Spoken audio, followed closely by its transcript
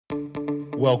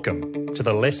Welcome to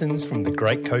the Lessons from the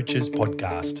Great Coaches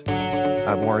podcast.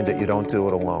 I've learned that you don't do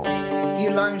it alone.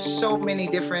 You learn so many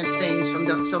different things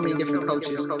from so many different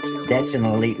coaches. That's an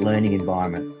elite learning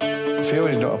environment. Failure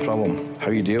is not a problem.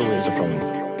 How you deal with it is a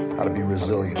problem. How to be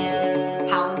resilient.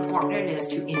 How important it is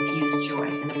to infuse joy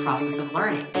in the process of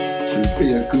learning. To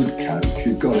be a good coach,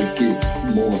 you've got to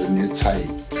give more than you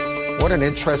take. What an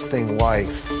interesting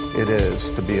life it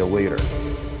is to be a leader.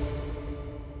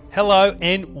 Hello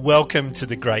and welcome to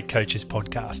the Great Coaches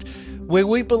podcast, where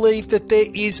we believe that there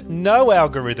is no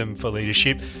algorithm for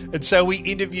leadership, and so we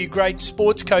interview great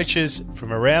sports coaches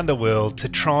from around the world to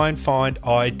try and find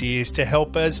ideas to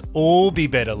help us all be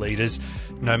better leaders,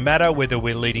 no matter whether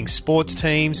we're leading sports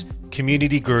teams,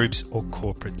 community groups, or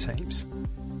corporate teams.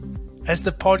 As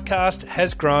the podcast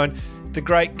has grown, the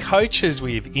great coaches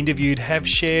we have interviewed have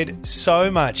shared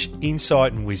so much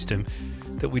insight and wisdom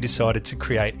that we decided to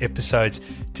create episodes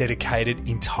dedicated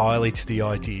entirely to the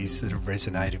ideas that have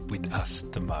resonated with us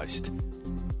the most.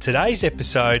 Today's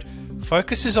episode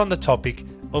focuses on the topic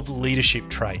of leadership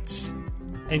traits.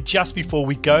 And just before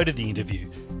we go to the interview,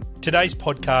 today's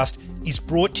podcast is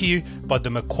brought to you by the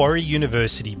Macquarie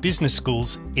University Business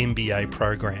School's MBA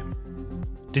program.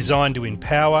 Designed to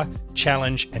empower,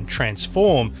 challenge and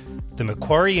transform, the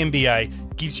Macquarie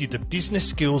MBA gives you the business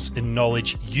skills and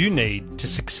knowledge you need to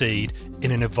succeed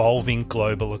in an evolving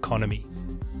global economy.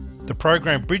 The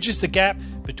program bridges the gap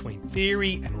between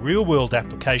theory and real-world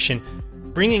application,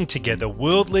 bringing together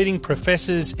world-leading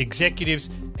professors, executives,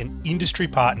 and industry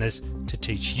partners to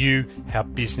teach you how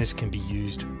business can be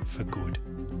used for good.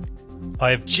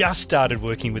 I have just started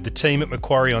working with the team at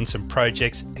Macquarie on some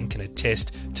projects and can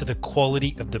attest to the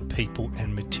quality of the people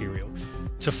and material.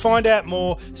 To find out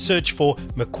more, search for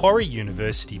Macquarie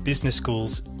University Business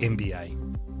School's MBA.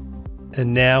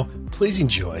 And now, please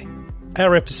enjoy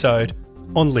our episode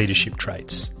on leadership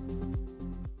traits.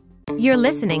 You're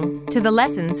listening to the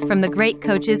Lessons from the Great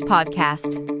Coaches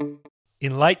podcast.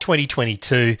 In late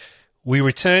 2022, we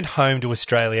returned home to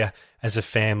Australia as a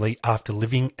family after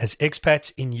living as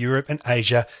expats in Europe and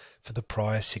Asia for the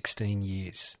prior 16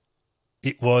 years.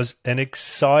 It was an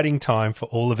exciting time for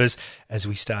all of us as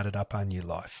we started up our new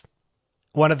life.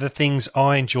 One of the things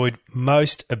I enjoyed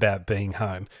most about being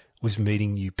home was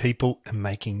meeting new people and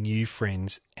making new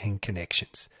friends and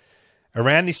connections.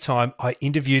 Around this time, I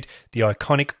interviewed the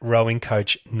iconic rowing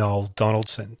coach Noel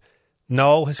Donaldson.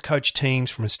 Noel has coached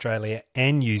teams from Australia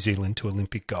and New Zealand to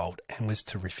Olympic gold and was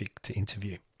terrific to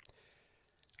interview.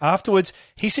 Afterwards,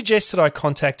 he suggested I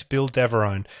contact Bill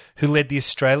Daverone, who led the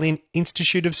Australian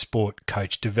Institute of Sport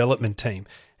coach development team,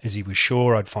 as he was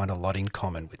sure I'd find a lot in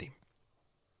common with him.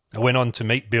 I went on to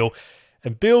meet Bill,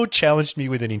 and Bill challenged me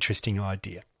with an interesting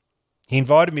idea. He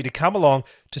invited me to come along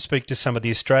to speak to some of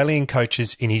the Australian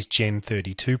coaches in his Gen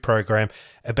 32 program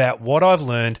about what I've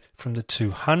learned from the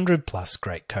 200 plus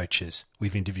great coaches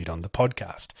we've interviewed on the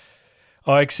podcast.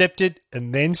 I accepted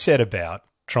and then set about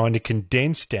trying to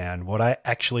condense down what I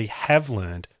actually have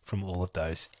learned from all of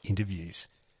those interviews.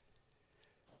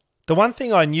 The one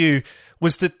thing I knew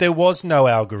was that there was no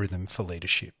algorithm for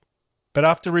leadership. But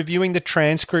after reviewing the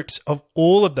transcripts of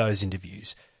all of those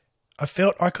interviews, I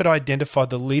felt I could identify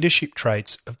the leadership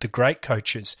traits of the great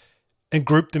coaches and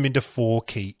group them into 4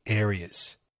 key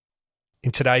areas.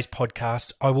 In today's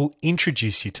podcast, I will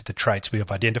introduce you to the traits we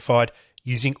have identified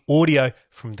using audio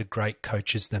from the great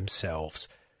coaches themselves.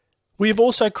 We have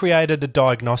also created a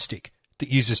diagnostic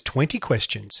that uses 20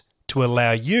 questions to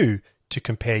allow you to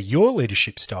compare your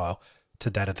leadership style to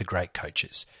that of the great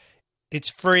coaches. It's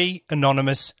free,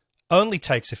 anonymous, only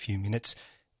takes a few minutes,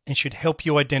 and should help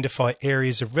you identify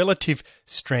areas of relative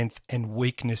strength and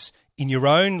weakness in your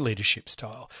own leadership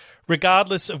style,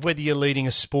 regardless of whether you're leading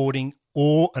a sporting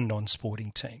or a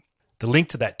non-sporting team. The link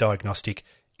to that diagnostic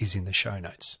is in the show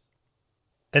notes.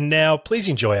 And now, please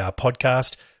enjoy our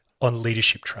podcast on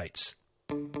leadership traits.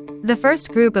 The first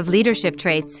group of leadership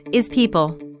traits is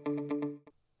people.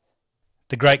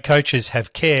 The great coaches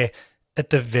have care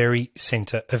at the very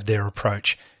centre of their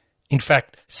approach. In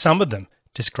fact, some of them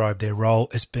describe their role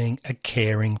as being a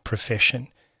caring profession.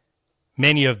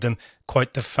 Many of them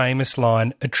quote the famous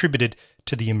line attributed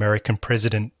to the American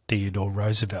President Theodore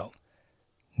Roosevelt: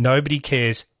 "Nobody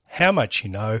cares how much you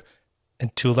know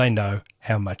until they know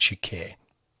how much you care."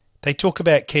 They talk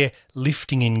about care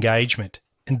lifting engagement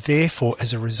and therefore,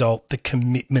 as a result, the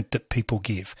commitment that people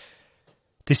give.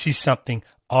 This is something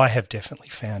I have definitely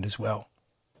found as well.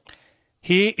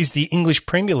 Here is the English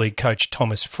Premier League coach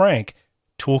Thomas Frank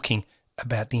talking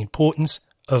about the importance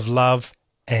of love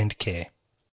and care.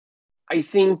 I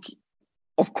think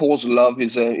of course, love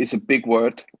is a big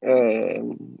word,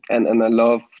 and a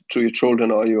love to your children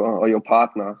or your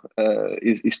partner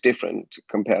is different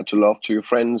compared to love to your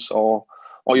friends or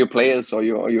your players or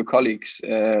your colleagues.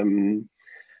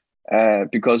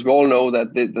 Because we all know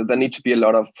that there need to be a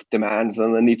lot of demands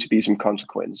and there need to be some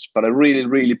consequence. But I really,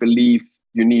 really believe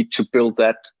you need to build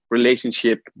that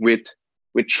relationship with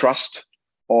trust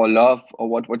or love or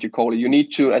what you call it. You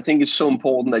need to. I think it's so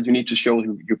important that you need to show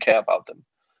you care about them.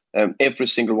 Every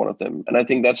single one of them. And I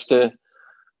think that's the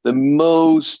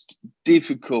most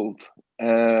difficult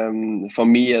for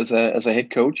me as a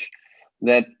head coach,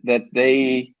 that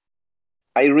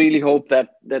I really hope that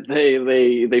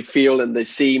they feel and they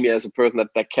see me as a person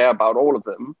that care about all of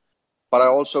them. But I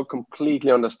also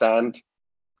completely understand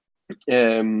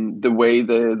the way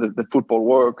the football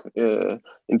work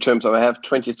in terms of I have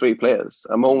 23 players.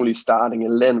 I'm only starting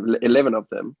 11 of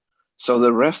them. So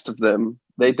the rest of them,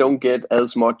 they don't get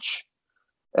as much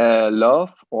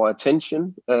love or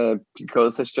attention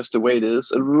because that's just the way it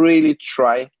is. I really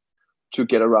try to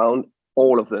get around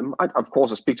all of them. Of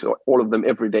course, I speak to all of them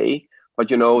every day, but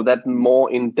that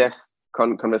more in-depth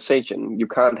conversation, you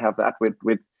can't have that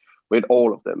with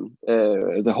all of them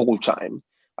the whole time.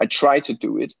 I try to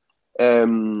do it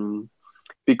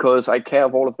because I care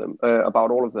of all of them,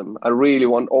 about all of them. I really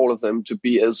want all of them to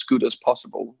be as good as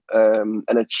possible and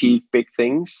achieve big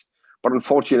things. But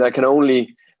unfortunately, I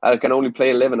can only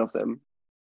play 11 of them.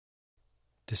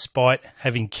 Despite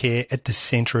having care at the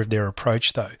centre of their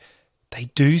approach, though,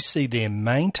 they do see their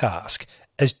main task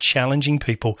as challenging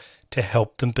people to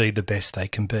help them be the best they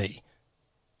can be.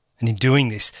 And in doing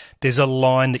this, there's a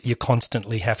line that you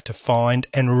constantly have to find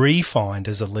and re-find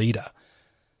as a leader.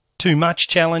 Too much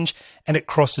challenge and it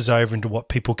crosses over into what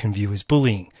people can view as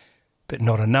bullying, but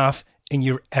not enough and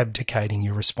you're abdicating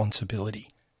your responsibility.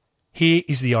 Here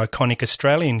is the iconic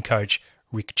Australian coach,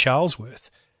 Rick Charlesworth,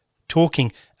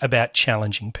 talking about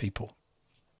challenging people.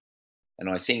 And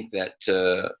I think that,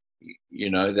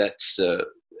 that's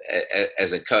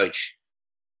as a coach,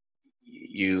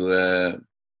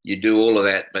 you do all of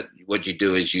that, but what you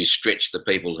do is you stretch the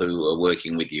people who are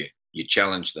working with you. You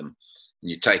challenge them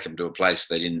and you take them to a place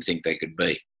they didn't think they could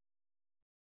be.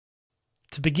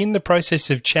 To begin the process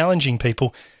of challenging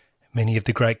people, many of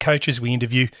the great coaches we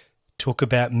interview talk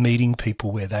about meeting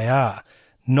people where they are,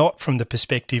 not from the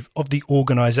perspective of the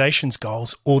organisation's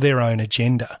goals or their own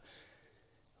agenda.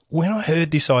 When I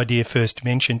heard this idea first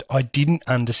mentioned, I didn't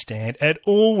understand at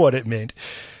all what it meant.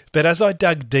 But as I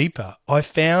dug deeper, I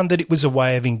found that it was a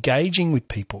way of engaging with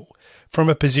people from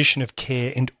a position of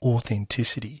care and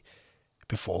authenticity.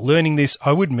 Before learning this,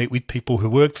 I would meet with people who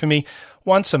worked for me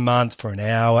once a month for an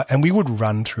hour, and we would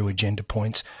run through agenda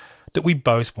points that we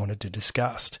both wanted to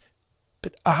discuss.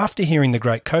 But after hearing the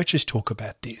great coaches talk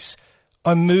about this,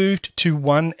 I moved to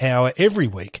 1 hour every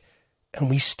week, and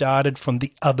we started from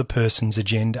the other person's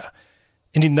agenda.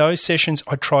 And in those sessions,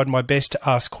 I tried my best to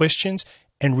ask questions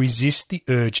and resist the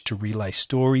urge to relay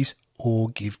stories or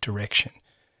give direction.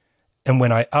 And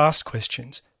when I asked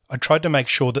questions, I tried to make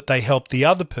sure that they helped the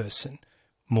other person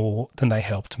more than they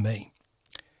helped me.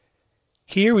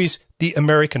 Here is the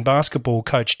American basketball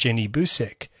coach Jenny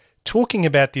Busek talking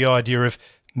about the idea of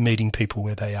meeting people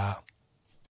where they are.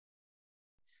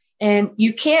 And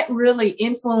you can't really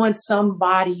influence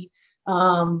somebody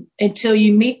until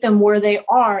you meet them where they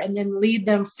are and then lead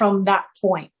them from that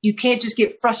point. You can't just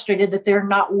get frustrated that they're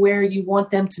not where you want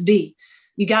them to be.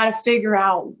 You got to figure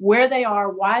out where they are,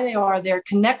 why they are there,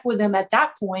 connect with them at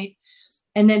that point,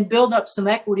 and then build up some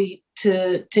equity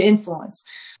to influence.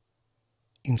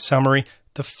 In summary,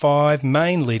 the 5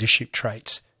 main leadership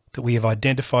traits that we have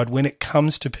identified when it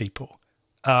comes to people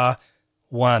are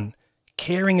 1.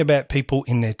 Caring about people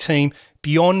in their team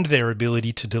beyond their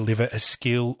ability to deliver a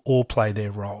skill or play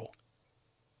their role.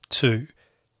 2.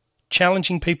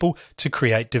 Challenging people to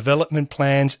create development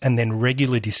plans and then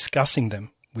regularly discussing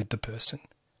them with the person.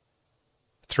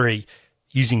 3.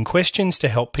 Using questions to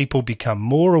help people become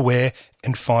more aware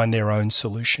and find their own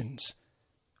solutions.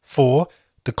 4.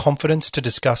 The confidence to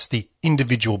discuss the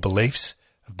individual beliefs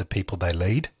of the people they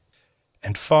lead.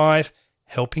 And 5.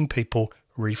 Helping people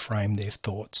reframe their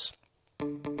thoughts.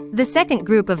 The second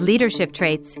group of leadership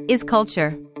traits is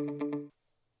culture.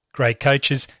 Great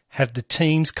coaches have the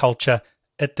team's culture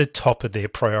at the top of their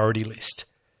priority list.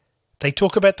 They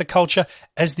talk about the culture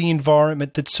as the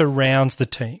environment that surrounds the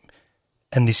team.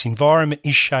 And this environment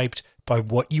is shaped by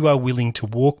what you are willing to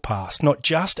walk past, not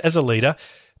just as a leader,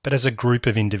 but as a group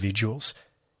of individuals.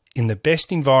 In the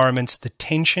best environments, the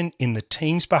tension in the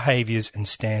team's behaviours and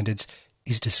standards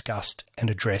is discussed and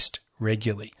addressed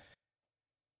regularly.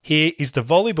 Here is the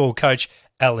volleyball coach,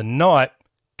 Alan Knight,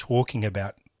 talking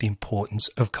about the importance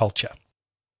of culture.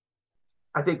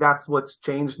 I think that's what's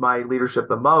changed my leadership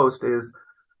the most is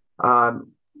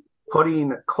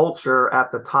putting culture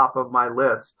at the top of my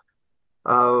list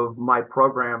of my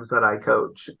programs that I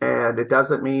coach. And it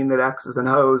doesn't mean that X's and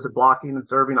O's and blocking and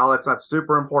serving, all that's not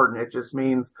super important. It just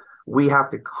means we have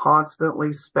to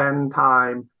constantly spend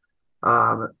time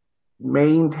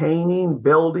maintaining,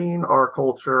 building our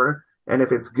culture. And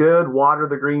if it's good, water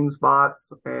the green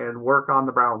spots and work on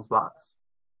the brown spots.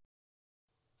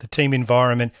 The team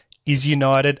environment is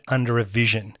united under a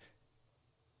vision.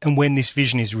 And when this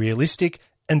vision is realistic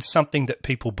and something that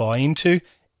people buy into,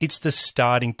 it's the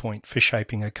starting point for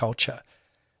shaping a culture.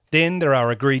 Then there are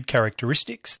agreed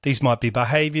characteristics. These might be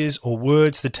behaviours or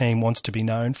words the team wants to be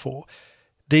known for.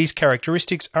 These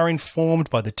characteristics are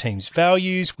informed by the team's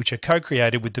values, which are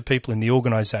co-created with the people in the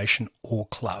organisation or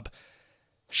club.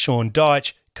 Sean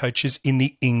Dyche coaches in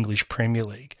the English Premier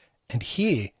League, and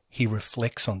here he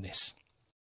reflects on this.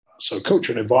 So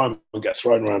culture and environment get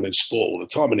thrown around in sport all the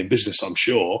time, and in business, I'm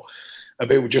sure. And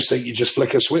people just think you just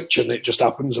flick a switch and it just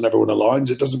happens and everyone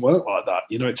aligns. It doesn't work like that.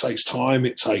 You know, it takes time,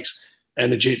 it takes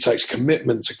energy, it takes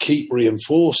commitment to keep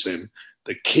reinforcing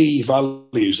the key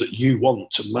values that you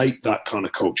want to make that kind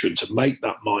of culture and to make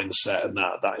that mindset and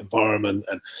that environment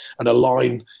and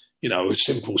align, you know, a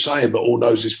simple saying, but all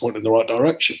noses point in the right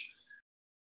direction.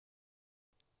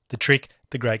 The trick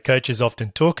the great coaches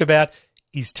often talk about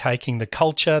is taking the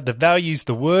culture, the values,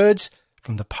 the words,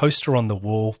 from the poster on the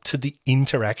wall to the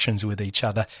interactions with each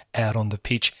other out on the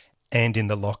pitch and in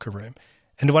the locker room.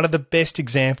 And one of the best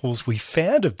examples we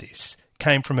found of this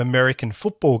came from American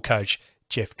football coach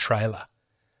Jeff Traylor.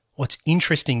 What's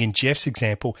interesting in Jeff's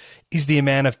example is the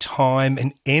amount of time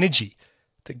and energy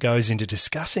that goes into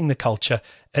discussing the culture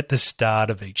at the start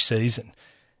of each season.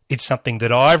 It's something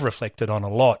that I've reflected on a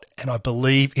lot, and I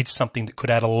believe it's something that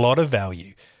could add a lot of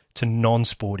value to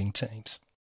non-sporting teams.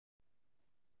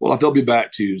 Well, they'll be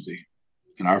back Tuesday.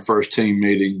 In our first team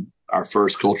meeting, our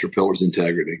first culture pillar is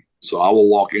integrity. So I will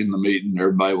walk in the meeting,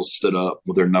 everybody will sit up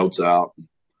with their notes out.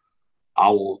 I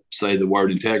will say the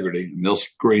word integrity, and they'll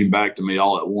scream back to me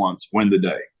all at once, win the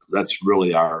day. That's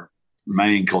really our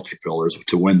main culture pillar, is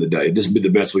to win the day. Just be the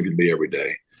best we can be every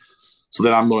day. So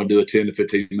then I'm going to do a 10 to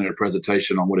 15-minute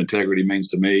presentation on what integrity means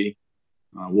to me.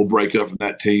 We'll break up from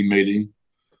that team meeting.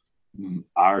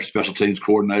 Our special teams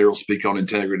coordinator will speak on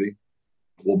integrity.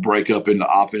 We'll break up into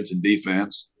offense and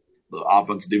defense. The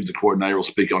offensive and defensive coordinator will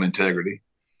speak on integrity.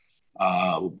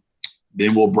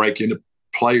 Then we'll break into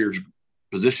players'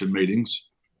 position meetings,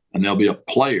 and there'll be a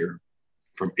player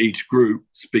from each group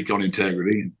speak on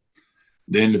integrity.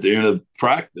 Then at the end of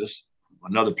practice,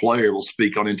 another player will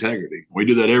speak on integrity. We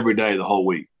do that every day the whole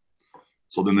week.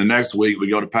 So then the next week we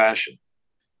go to passion.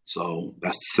 So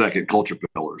that's the second culture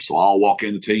pillar. So I'll walk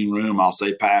in the team room, I'll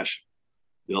say passion.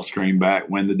 They'll scream back,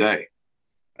 win the day.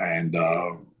 And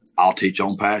I'll teach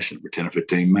on passion for 10 or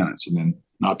 15 minutes. And then,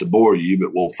 not to bore you,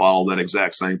 but we'll follow that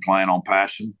exact same plan on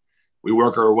passion. We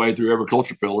work our way through every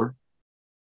culture pillar.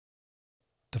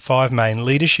 The 5 main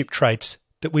leadership traits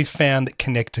that we've found that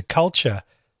connect to culture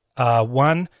are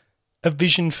 1, a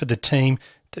vision for the team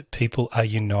that people are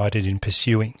united in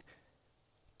pursuing.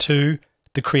 2,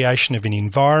 the creation of an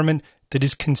environment that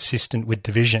is consistent with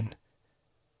the vision.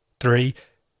 3,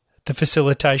 the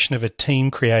facilitation of a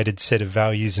team-created set of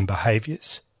values and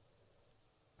behaviours.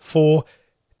 4,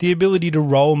 the ability to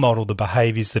role model the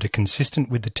behaviours that are consistent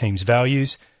with the team's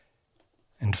values.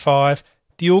 And 5,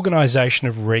 the organisation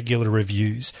of regular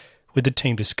reviews where the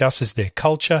team discusses their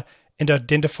culture and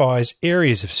identifies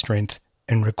areas of strength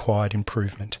and required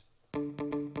improvement.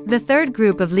 The third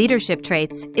group of leadership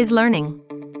traits is learning.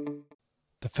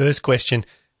 The first question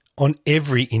on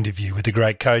every interview with a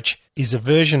great coach is a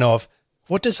version of,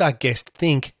 what does our guest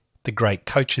think the great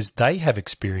coaches they have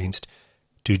experienced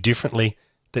do differently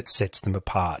that sets them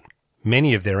apart?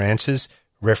 Many of their answers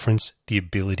reference the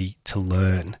ability to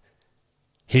learn.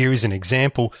 Here is an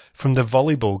example from the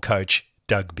volleyball coach,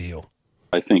 Doug Beal.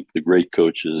 I think the great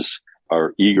coaches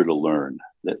are eager to learn.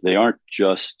 They aren't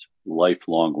just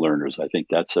lifelong learners. I think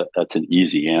that's an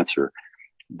easy answer.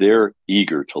 They're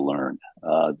eager to learn.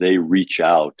 They reach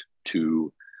out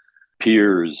to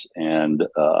peers and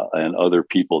other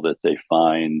people that they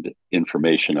find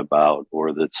information about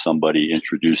or that somebody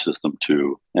introduces them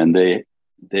to, and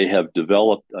they have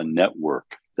developed a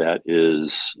network that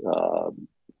is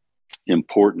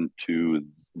important to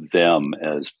them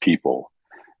as people,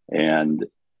 and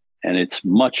it's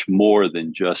much more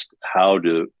than just how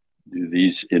do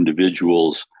these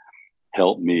individuals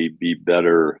help me be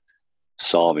better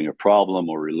solving a problem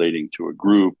or relating to a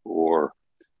group or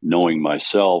knowing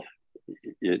myself.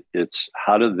 It's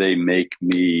how do they make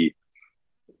me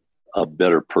a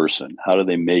better person? How do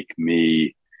they make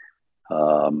me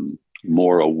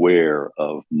more aware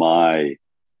of my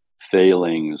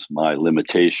failings, my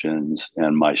limitations,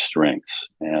 and my strengths?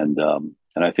 And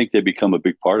I think they become a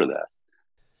big part of that.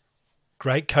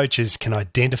 Great coaches can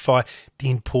identify the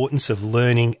importance of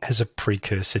learning as a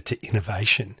precursor to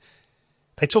innovation.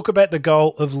 They talk about the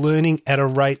goal of learning at a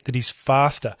rate that is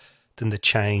faster than the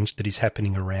change that is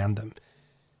happening around them.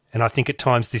 And I think at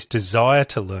times this desire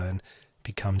to learn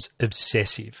becomes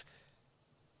obsessive,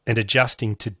 and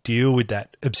adjusting to deal with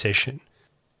that obsession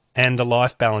and the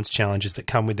life balance challenges that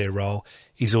come with their role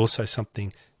is also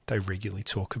something they regularly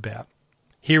talk about.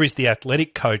 Here is the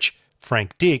athletic coach,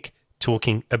 Frank Dick,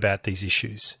 talking about these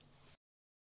issues.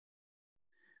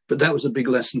 But that was a big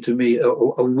lesson to me,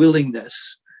 a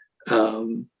willingness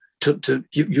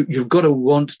you've got to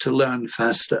want to learn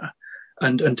faster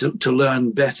and to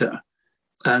learn better.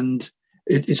 And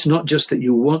it's not just that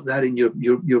you want that in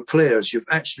your players. You've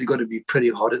actually got to be pretty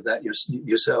hot at that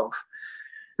yourself.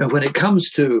 And when it comes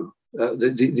to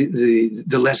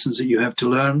the lessons that you have to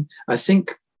learn, I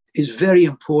think it's very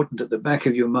important at the back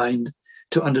of your mind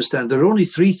to understand there are only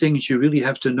three things you really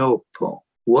have to know, Paul.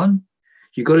 One,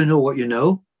 you've got to know what you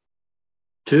know.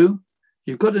 Two,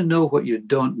 you've got to know what you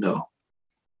don't know.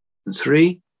 And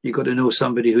three, you've got to know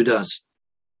somebody who does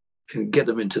and get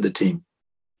them into the team,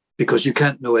 because you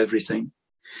can't know everything.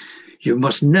 You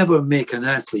must never make an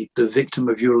athlete the victim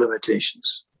of your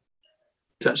limitations.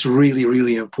 That's really,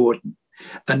 really important.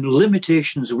 And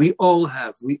limitations we all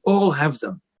have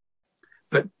them.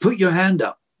 But put your hand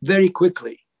up very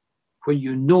quickly when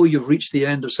you know you've reached the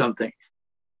end of something.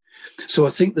 So I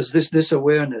think there's this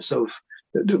awareness of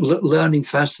learning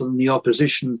faster than the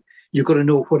opposition. You've got to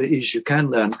know what it is you can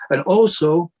learn. And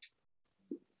also,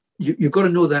 you've got to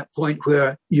know that point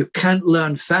where you can't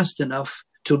learn fast enough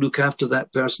to look after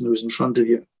that person who's in front of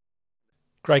you.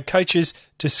 Great coaches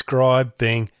describe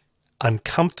being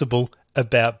uncomfortable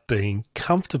about being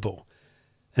comfortable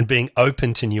and being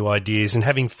open to new ideas and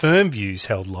having firm views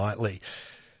held lightly.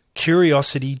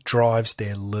 Curiosity drives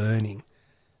their learning,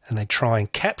 and they try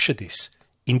and capture this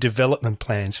in development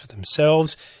plans for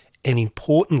themselves and,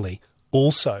 importantly,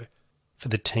 also for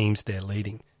the teams they're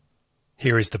leading.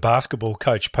 Here is the basketball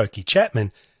coach, Pokey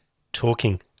Chapman,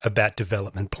 talking about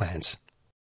development plans.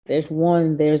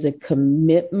 There's a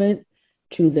commitment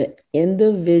to the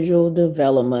individual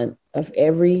development of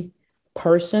every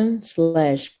person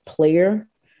 / player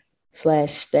 /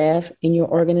 staff in your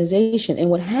organization. And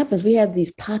what happens, we have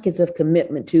these pockets of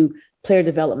commitment to player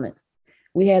development.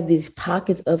 We have these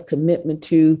pockets of commitment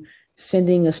to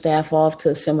sending a staff off to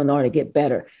a seminar to get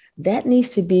better. That needs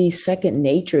to be second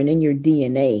nature and in your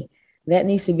DNA. That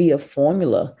needs to be a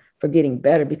formula for getting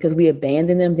better, because we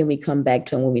abandon them, then we come back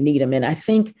to them when we need them. And I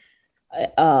think,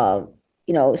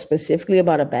 specifically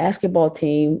about a basketball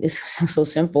team, it's so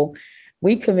simple.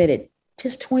 We committed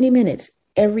just 20 minutes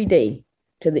every day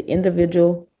to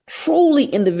the truly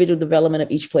individual development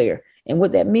of each player. And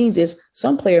what that means is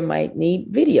some player might need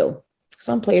video.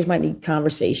 Some players might need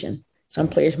conversation. Some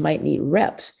players might need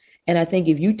reps. And I think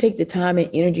if you take the time and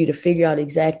energy to figure out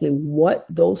exactly what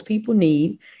those people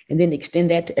need and then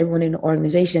extend that to everyone in the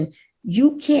organization,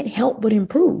 you can't help but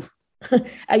improve.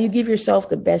 You give yourself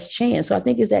the best chance. So I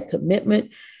think it's that commitment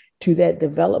to that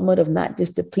development of not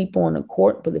just the people on the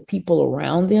court, but the people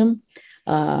around them.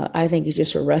 I think it's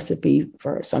just a recipe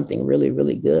for something really,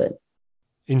 really good.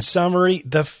 In summary,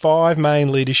 the 5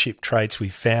 main leadership traits we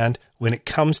found when it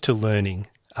comes to learning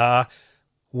are: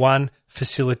 1,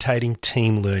 facilitating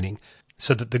team learning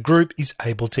so that the group is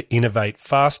able to innovate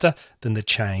faster than the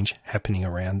change happening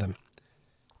around them.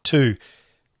 2,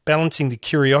 balancing the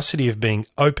curiosity of being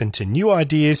open to new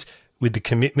ideas with the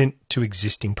commitment to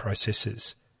existing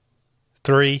processes.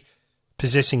 3,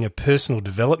 possessing a personal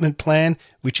development plan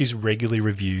which is regularly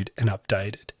reviewed and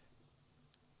updated.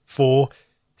 4,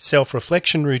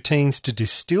 self-reflection routines to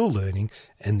distill learning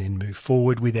and then move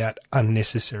forward without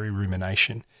unnecessary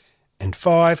rumination. And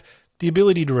 5, the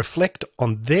ability to reflect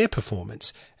on their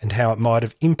performance and how it might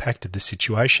have impacted the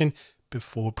situation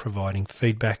before providing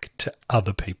feedback to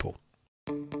other people.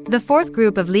 The fourth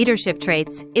group of leadership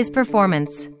traits is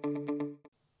performance.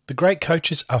 The great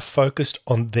coaches are focused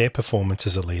on their performance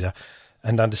as a leader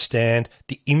and understand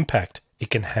the impact it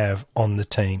can have on the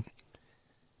team.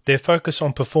 Their focus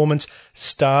on performance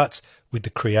starts with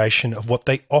the creation of what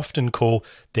they often call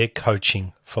their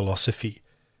coaching philosophy.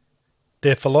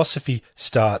 Their philosophy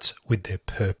starts with their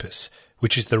purpose,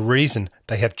 which is the reason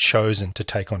they have chosen to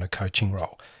take on a coaching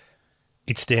role.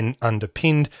 It's then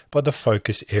underpinned by the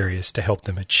focus areas to help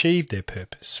them achieve their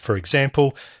purpose. For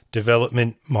example,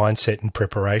 development, mindset, and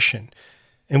preparation.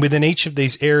 And within each of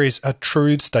these areas are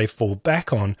truths they fall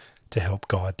back on to help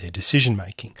guide their decision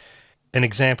making. An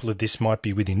example of this might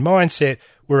be within mindset,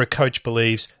 where a coach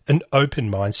believes an open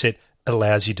mindset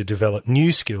allows you to develop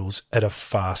new skills at a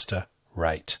faster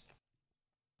rate.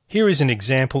 Here is an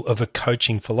example of a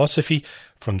coaching philosophy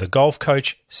from the golf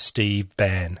coach Steve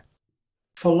Bann.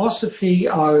 Philosophy,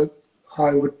 I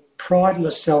would pride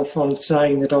myself on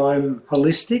saying that I'm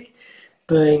holistic,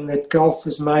 being that golf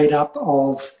is made up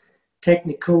of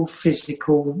technical,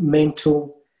 physical,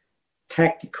 mental,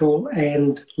 tactical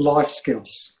and life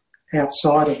skills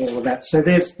outside of all of that. So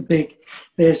there's the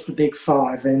big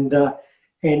five. And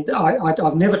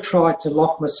I've never tried to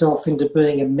lock myself into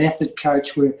being a method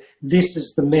coach where this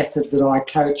is the method that I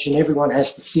coach and everyone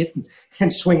has to fit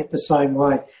and swing it the same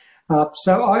way.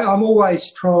 So I'm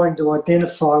always trying to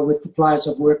identify with the players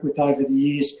I've worked with over the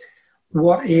years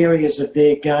what areas of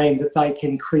their game that they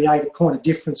can create a point of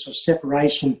difference or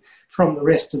separation from the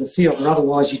rest of the field, or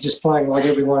otherwise you're just playing like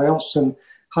everyone else and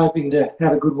hoping to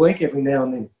have a good week every now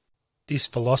and then. This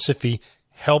philosophy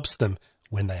helps them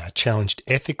when they are challenged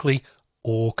ethically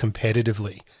or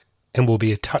competitively, and will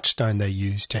be a touchstone they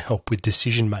use to help with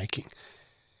decision making.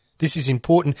 This is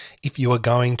important if you are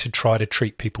going to try to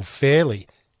treat people fairly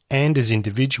and as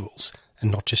individuals,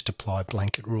 and not just apply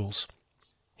blanket rules.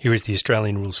 Here is the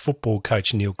Australian rules football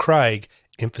coach Neil Craig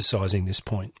emphasising this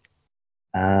point.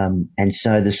 And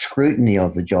so the scrutiny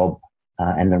of the job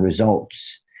and the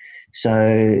results.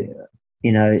 So,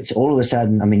 it's all of a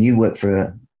sudden, you work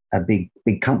for a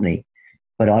big company,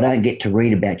 but I don't get to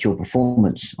read about your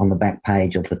performance on the back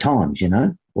page of the Times,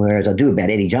 whereas I do about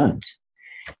Eddie Jones.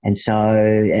 And so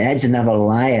it adds another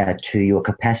layer to your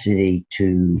capacity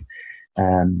to,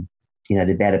 to be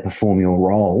able to perform your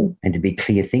role and to be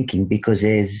clear thinking, because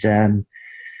there's a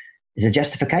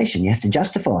justification. You have to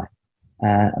justify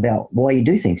about why you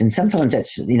do things. And sometimes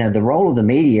that's, the role of the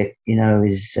media,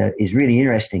 is really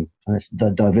interesting. It's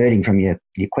diverting from your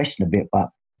question a bit, but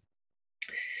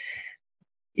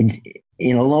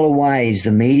in a lot of ways,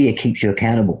 the media keeps you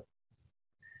accountable,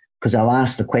 because they'll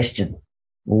ask the question,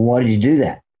 well, why did you do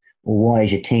that? Or why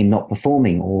is your team not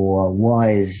performing? Or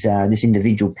why is this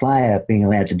individual player being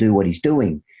allowed to do what he's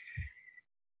doing?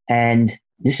 And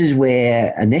this is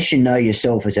where, unless you know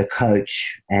yourself as a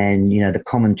coach, and, the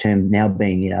common term now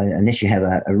being, unless you have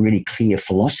a really clear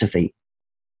philosophy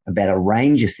about a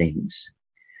range of things,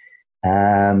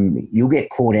 you'll get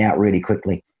caught out really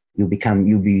quickly. You'll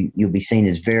be seen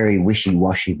as very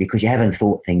wishy-washy because you haven't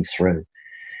thought things through.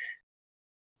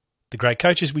 The great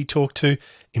coaches we talk to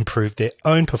improve their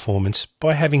own performance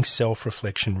by having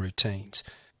self-reflection routines.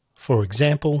 For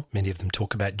example, many of them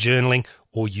talk about journaling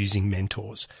or using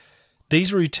mentors.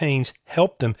 These routines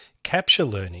help them capture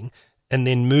learning and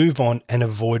then move on and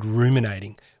avoid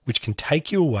ruminating, which can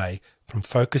take you away from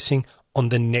focusing on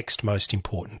the next most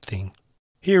important thing.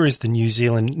 Here is the New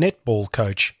Zealand netball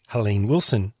coach, Helene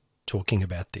Wilson, talking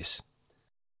about this.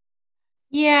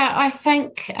 Yeah, I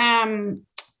think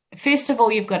first of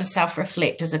all, you've got to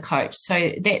self-reflect as a coach.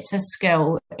 So that's a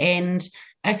skill. And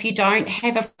if you don't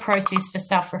have a process for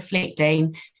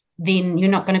self-reflecting, then you're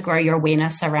not going to grow your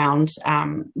awareness around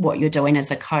what you're doing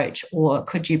as a coach, or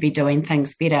could you be doing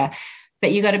things better?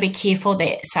 But you've got to be careful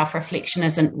that self-reflection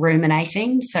isn't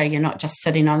ruminating. So you're not just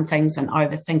sitting on things and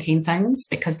overthinking things,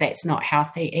 because that's not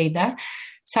healthy either.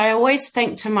 So I always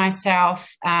think to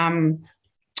myself,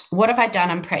 what have I done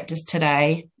in practice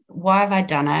today? Why have I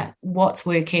done it? What's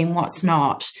working? What's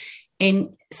not? And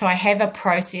so I have a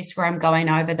process where I'm going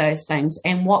over those things.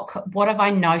 And what have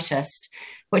I noticed?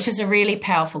 Which is a really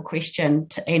powerful question.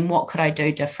 And what could I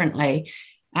do differently?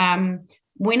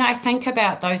 When I think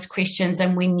about those questions,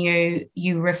 and when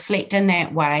you reflect in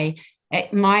that way,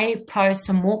 it might pose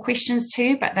some more questions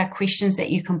too, but they're questions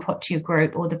that you can put to your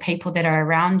group or the people that are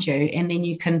around you, and then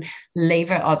you can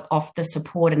lever off the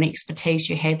support and expertise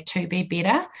you have to be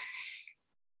better.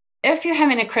 If you're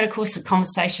having a critical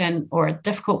conversation or a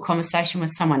difficult conversation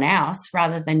with someone else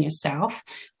rather than yourself,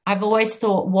 I've always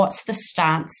thought, what's the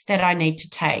stance that I need to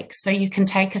take? So you can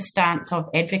take a stance of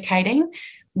advocating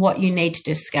what you need to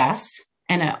discuss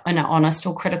in an honest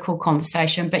or critical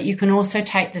conversation, but you can also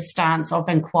take the stance of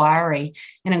inquiry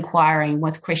and inquiring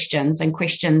with questions. And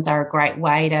questions are a great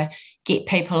way to get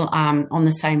people on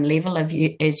the same level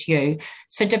as you.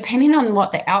 So depending on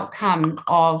what the outcome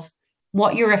of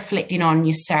what you're reflecting on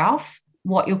yourself,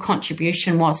 what your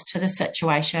contribution was to the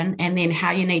situation, and then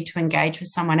how you need to engage with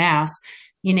someone else,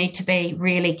 you need to be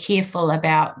really careful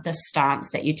about the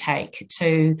stance that you take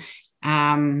to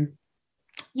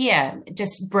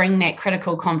just bring that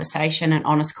critical conversation and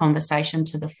honest conversation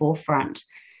to the forefront.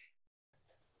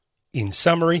 In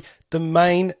summary, the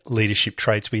main leadership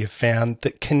traits we have found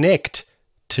that connect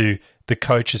to the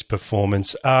coach's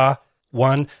performance are: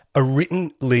 1, a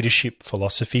written leadership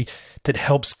philosophy that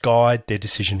helps guide their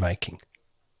decision making.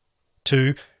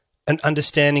 2, an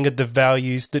understanding of the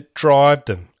values that drive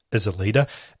them as a leader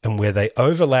and where they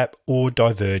overlap or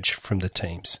diverge from the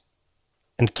teams.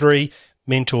 And 3,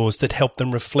 mentors that help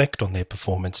them reflect on their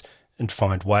performance and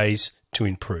find ways to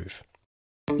improve.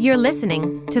 You're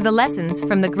listening to the Lessons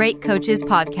from the Great Coaches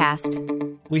podcast.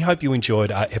 We hope you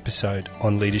enjoyed our episode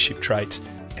on leadership traits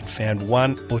and found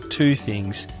 1 or 2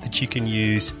 things that you can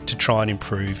use to try and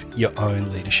improve your own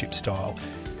leadership style.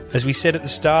 As we said at the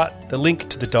start, the link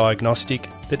to the diagnostic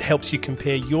that helps you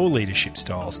compare your leadership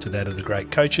styles to that of the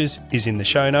great coaches is in the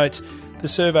show notes. The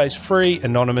survey is free,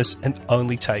 anonymous, and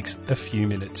only takes a few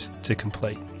minutes to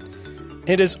complete.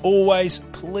 And as always,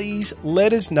 please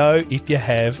let us know if you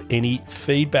have any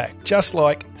feedback, just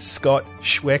like Scott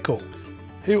Schweckel,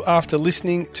 who, after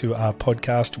listening to our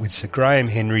podcast with Sir Graham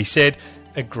Henry, said,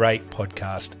 "A great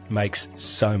podcast makes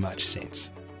so much sense."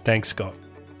 Thanks, Scott.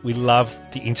 We love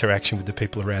the interaction with the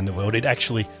people around the world. It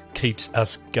actually keeps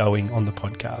us going on the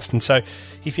podcast. And so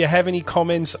if you have any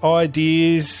comments,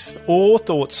 ideas, or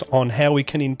thoughts on how we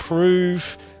can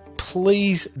improve,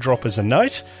 please drop us a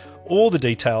note. All the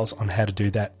details on how to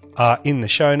do that are in the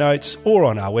show notes or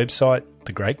on our website,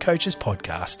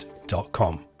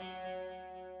 thegreatcoachespodcast.com.